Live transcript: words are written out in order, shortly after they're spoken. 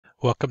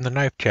Welcome to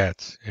Knife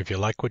Chats. If you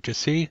like what you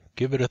see,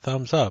 give it a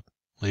thumbs up,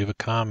 leave a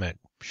comment,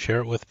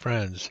 share it with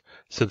friends,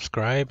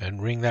 subscribe,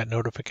 and ring that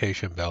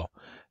notification bell.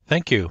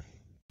 Thank you.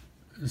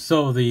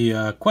 So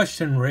the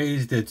question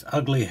raised its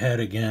ugly head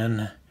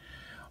again.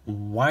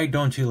 Why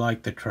don't you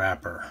like the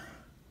Trapper?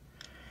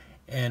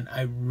 And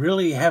I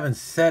really haven't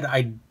said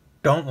I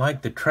don't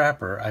like the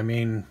Trapper. I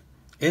mean,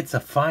 it's a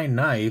fine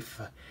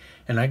knife,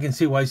 and I can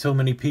see why so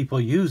many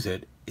people use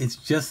it. It's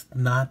just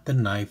not the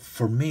knife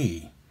for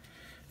me.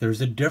 There's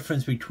a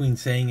difference between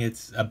saying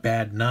it's a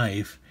bad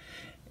knife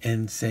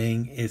and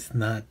saying it's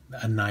not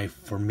a knife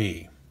for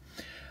me.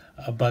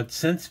 But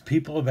since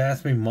people have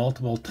asked me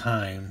multiple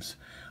times,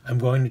 I'm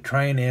going to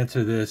try and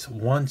answer this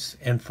once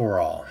and for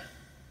all.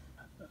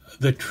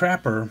 The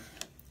Trapper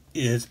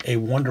is a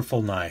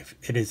wonderful knife.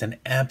 It is an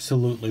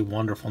absolutely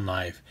wonderful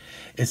knife,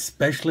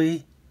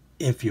 especially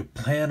if you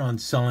plan on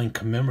selling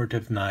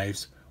commemorative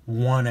knives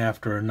one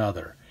after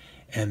another.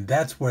 And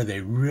that's where they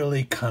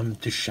really come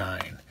to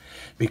shine,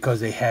 because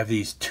they have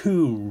these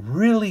two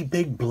really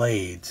big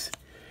blades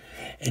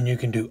and you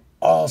can do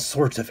all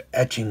sorts of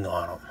etching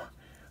on them.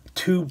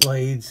 Two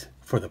blades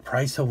for the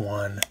price of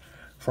one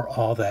for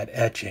all that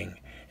etching.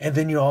 And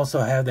then you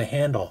also have the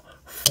handle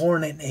 4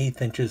 1/8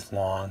 inches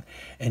long,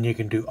 and you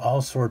can do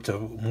all sorts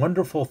of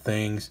wonderful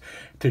things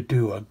to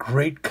do a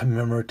great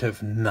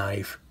commemorative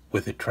knife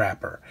with a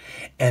Trapper.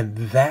 And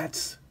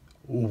that's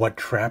what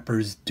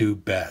Trappers do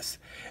best.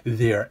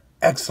 They're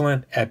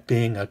excellent at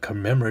being a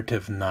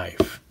commemorative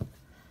knife.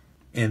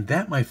 And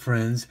that, my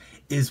friends,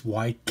 is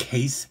why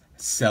Case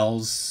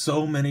sells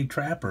so many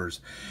Trappers,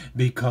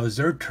 because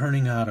they're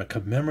turning out a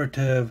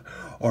commemorative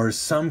or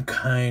some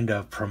kind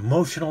of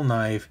promotional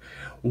knife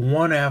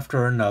one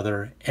after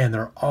another, and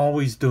they're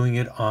always doing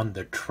it on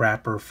the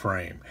Trapper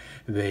frame.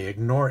 They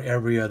ignore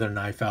every other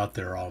knife out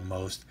there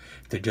almost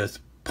to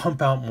just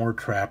pump out more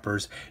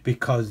Trappers,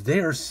 because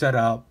they are set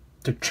out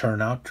to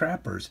churn out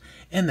Trappers,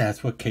 and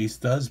that's what Case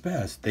does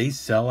best. They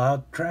sell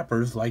out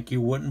Trappers like you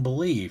wouldn't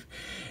believe.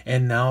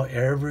 And now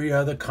every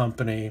other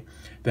company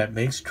that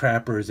makes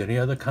Trappers, any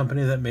other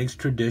company that makes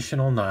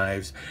traditional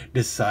knives,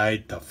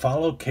 decide to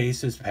follow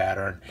Case's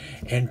pattern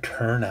and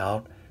turn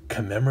out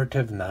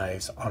commemorative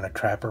knives on a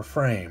Trapper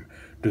frame.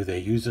 Do they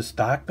use a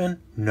Stockman?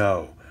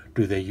 No.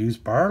 Do they use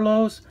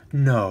Barlows?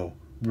 No.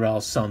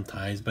 Well,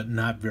 sometimes, but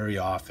not very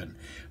often.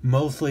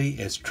 Mostly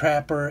it's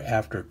Trapper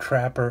after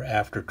Trapper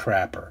after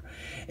Trapper.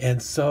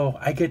 And so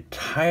I get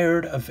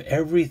tired of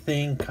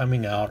everything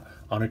coming out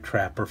on a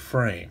Trapper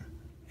frame.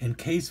 And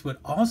Case would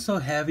also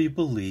have you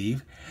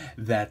believe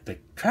that the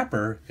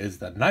Trapper is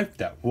the knife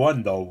that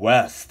won the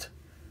West.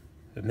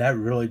 And that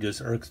really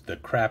just irks the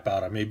crap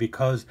out of me,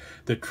 because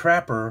the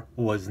Trapper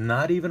was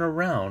not even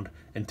around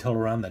until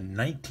around the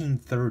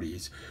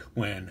 1930s,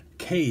 when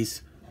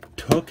Case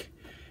took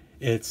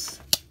its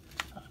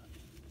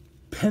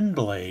pen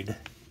blade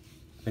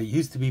that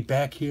used to be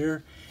back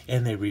here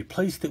and they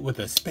replaced it with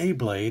a spay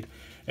blade,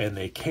 and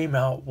they came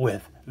out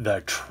with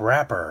the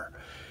Trapper,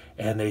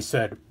 and they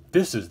said,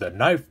 this is the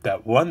knife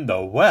that won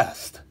the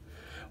West.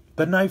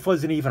 The knife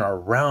wasn't even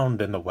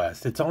around in the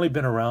West. It's only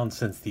been around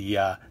since the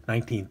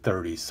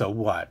 1930s. So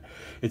what?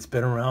 It's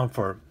been around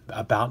for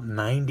about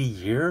 90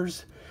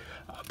 years.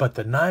 But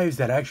the knives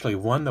that actually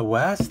won the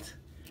West,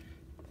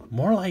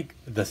 more like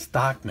the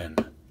Stockman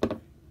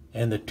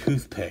and the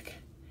toothpick.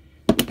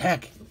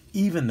 Heck,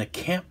 even the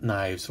camp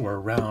knives were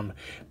around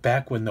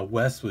back when the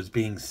West was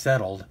being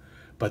settled,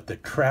 but the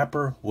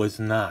Trapper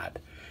was not.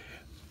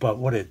 But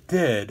what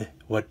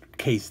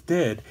Case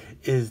did,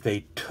 is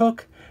they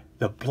took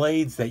the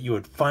blades that you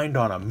would find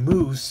on a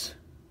moose,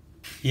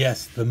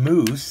 yes, the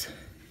moose,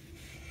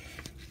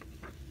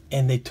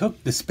 and they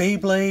took the spay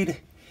blade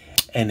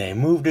and they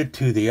moved it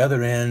to the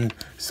other end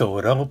so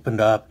it opened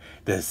up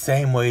the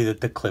same way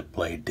that the clip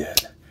blade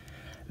did.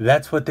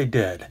 That's what they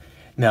did.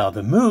 Now,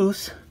 the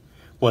moose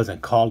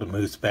wasn't called a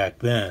moose back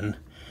then.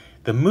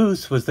 The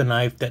moose was the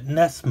knife that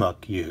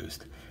Nessmuk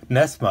used.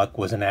 Nessmuk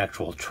was an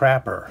actual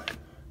Trapper.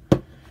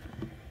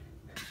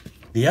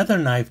 The other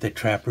knife that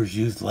Trappers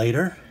used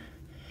later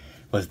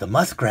was the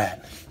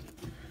muskrat.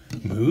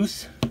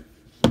 Moose,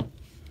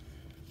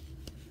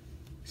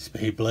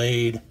 spay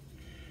blade,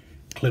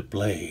 clip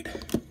blade.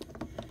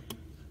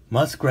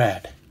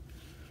 Muskrat,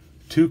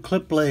 2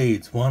 clip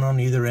blades, one on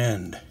either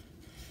end.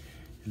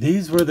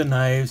 These were the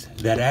knives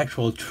that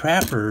actual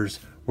Trappers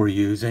were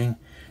using.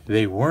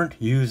 They weren't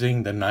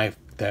using the knife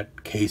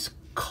that Case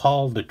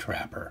called the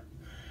Trapper.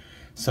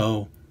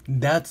 So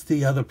that's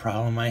the other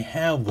problem I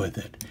have with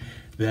it,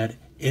 that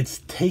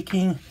it's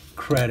taking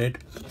credit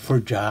for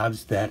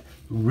jobs that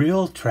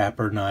real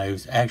Trapper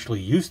knives actually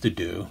used to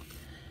do.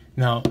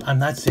 Now, I'm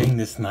not saying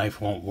this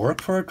knife won't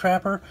work for a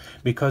Trapper,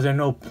 because I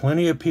know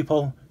plenty of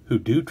people who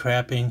do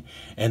trapping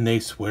and they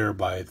swear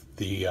by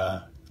the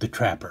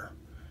Trapper.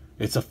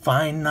 It's a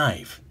fine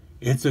knife.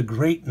 It's a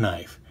great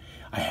knife.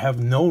 I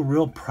have no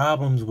real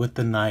problems with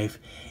the knife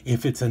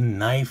if it's a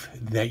knife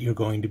that you're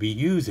going to be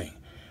using.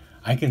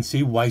 I can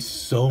see why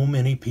so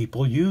many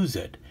people use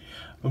it.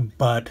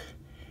 But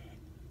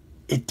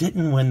it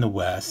didn't win the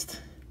West.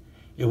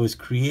 It was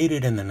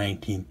created in the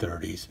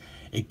 1930s.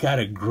 It got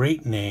a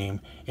great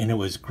name and it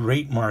was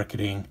great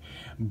marketing,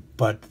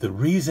 but the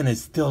reason it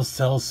still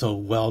sells so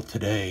well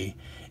today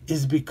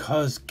is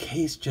because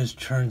Case just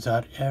churns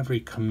out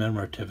every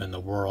commemorative in the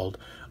world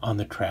on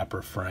the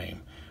Trapper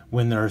frame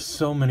when there are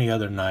so many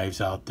other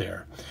knives out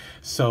there.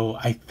 So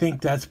I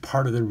think that's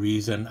part of the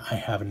reason I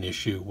have an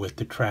issue with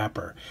the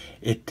Trapper.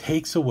 It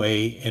takes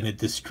away and it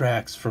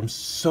distracts from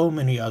so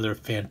many other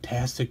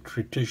fantastic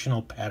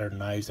traditional pattern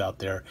knives out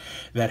there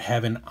that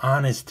have an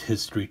honest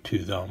history to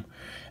them,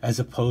 as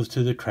opposed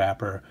to the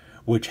Trapper,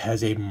 which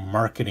has a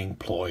marketing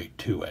ploy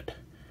to it.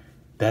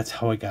 That's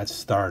how it got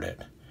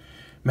started.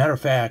 Matter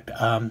of fact,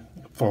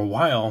 for a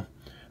while,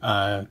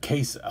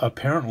 Case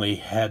apparently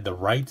had the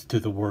rights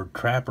to the word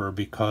trapper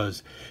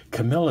because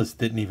Camillus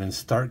didn't even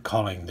start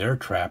calling their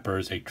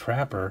trappers a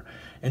trapper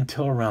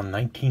until around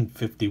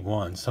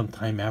 1951,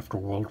 sometime after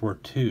World War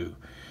II.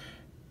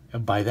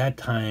 By that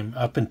time,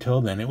 up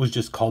until then, it was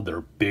just called their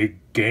big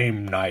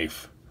game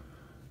knife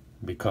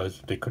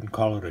because they couldn't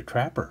call it a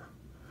trapper.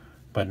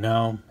 But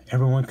now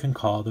everyone can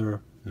call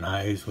their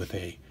knives with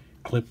a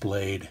clip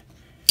blade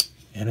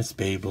and a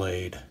spade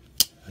blade,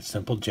 a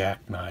simple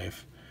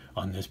jackknife,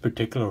 on this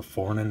particular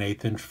 4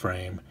 1/8 inch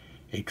frame,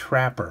 a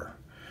trapper.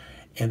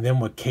 And then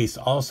what Case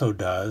also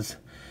does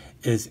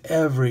is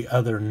every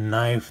other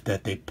knife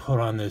that they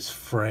put on this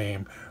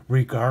frame,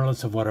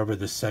 regardless of whatever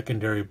the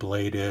secondary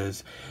blade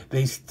is,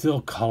 they still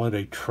call it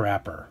a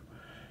trapper.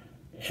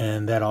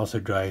 And that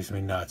also drives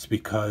me nuts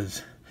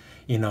because,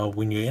 you know,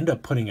 when you end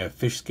up putting a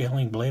fish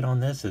scaling blade on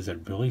this, is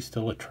it really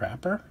still a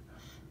trapper?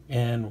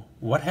 And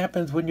what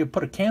happens when you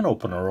put a can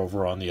opener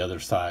over on the other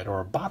side or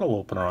a bottle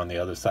opener on the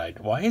other side?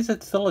 Why is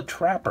it still a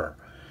trapper?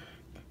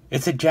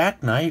 It's a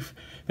jackknife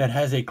that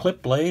has a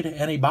clip blade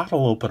and a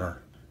bottle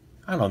opener.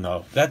 I don't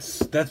know.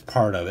 That's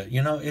part of it.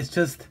 You know, it's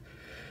just,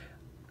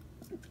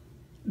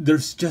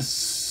 there's just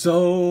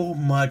so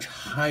much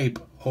hype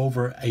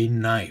over a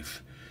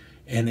knife.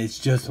 And it's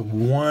just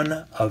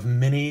one of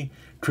many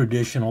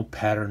traditional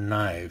pattern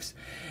knives.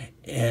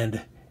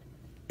 And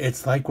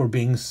it's like we're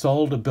being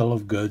sold a bill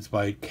of goods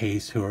by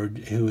Case, who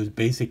is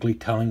basically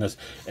telling us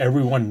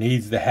everyone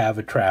needs to have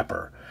a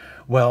trapper.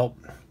 Well,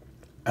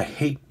 I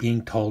hate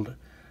being told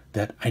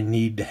that I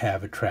need to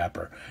have a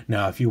trapper.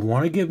 Now, if you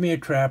want to give me a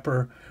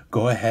trapper,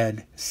 go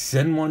ahead,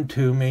 send one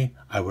to me.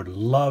 I would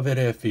love it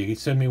if you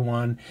send me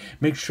one.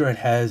 Make sure it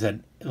has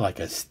like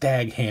a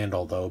stag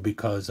handle, though,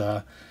 because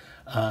I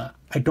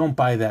don't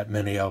buy that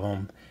many of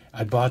them.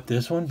 I bought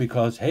this one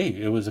because, hey,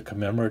 it was a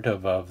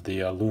commemorative of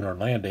the lunar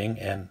landing,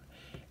 and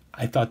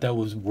I thought that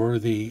was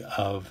worthy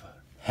of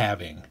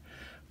having.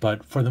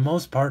 But for the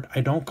most part, I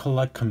don't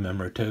collect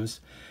commemoratives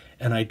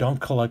and I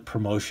don't collect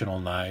promotional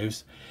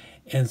knives.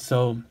 And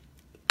so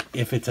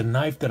if it's a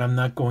knife that I'm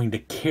not going to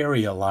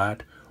carry a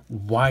lot,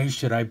 why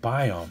should I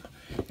buy them?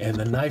 And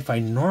the knife I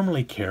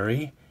normally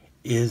carry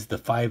is the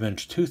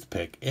 5-inch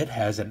toothpick. It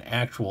has an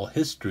actual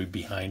history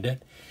behind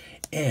it,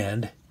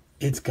 and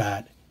it's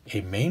got a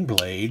main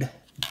blade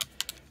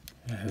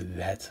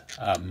that's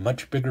a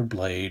much bigger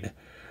blade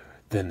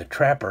than the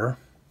trapper,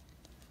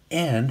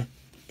 and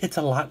it's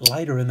a lot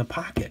lighter in the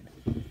pocket.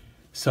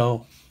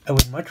 So I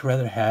would much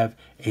rather have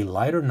a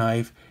lighter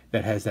knife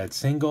that has that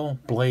single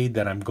blade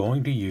that I'm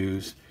going to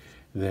use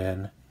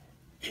than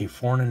a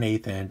 4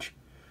 1/8 inch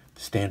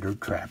standard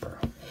trapper.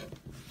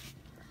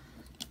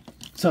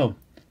 So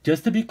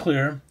just to be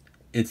clear,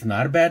 it's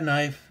not a bad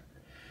knife.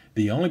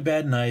 The only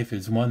bad knife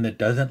is one that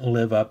doesn't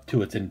live up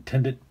to its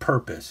intended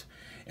purpose,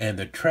 and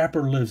the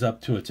trapper lives up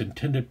to its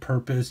intended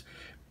purpose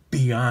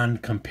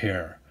beyond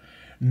compare.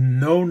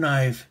 No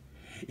knife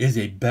is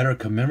a better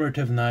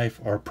commemorative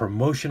knife or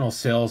promotional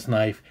sales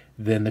knife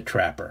than the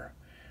trapper.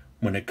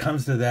 When it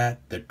comes to that,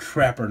 the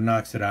trapper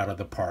knocks it out of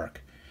the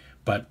park.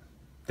 But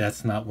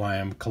that's not why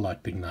I'm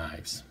collecting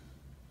knives.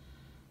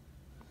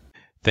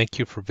 Thank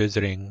you for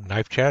visiting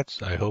Knife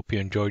Chats. I hope you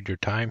enjoyed your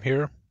time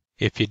here.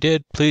 If you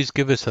did, please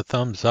give us a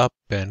thumbs up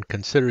and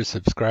consider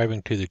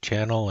subscribing to the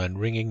channel and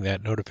ringing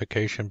that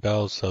notification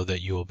bell so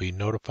that you will be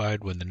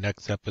notified when the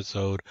next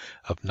episode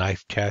of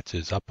Knife Chats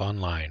is up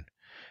online.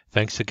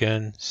 Thanks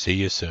again. See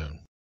you soon.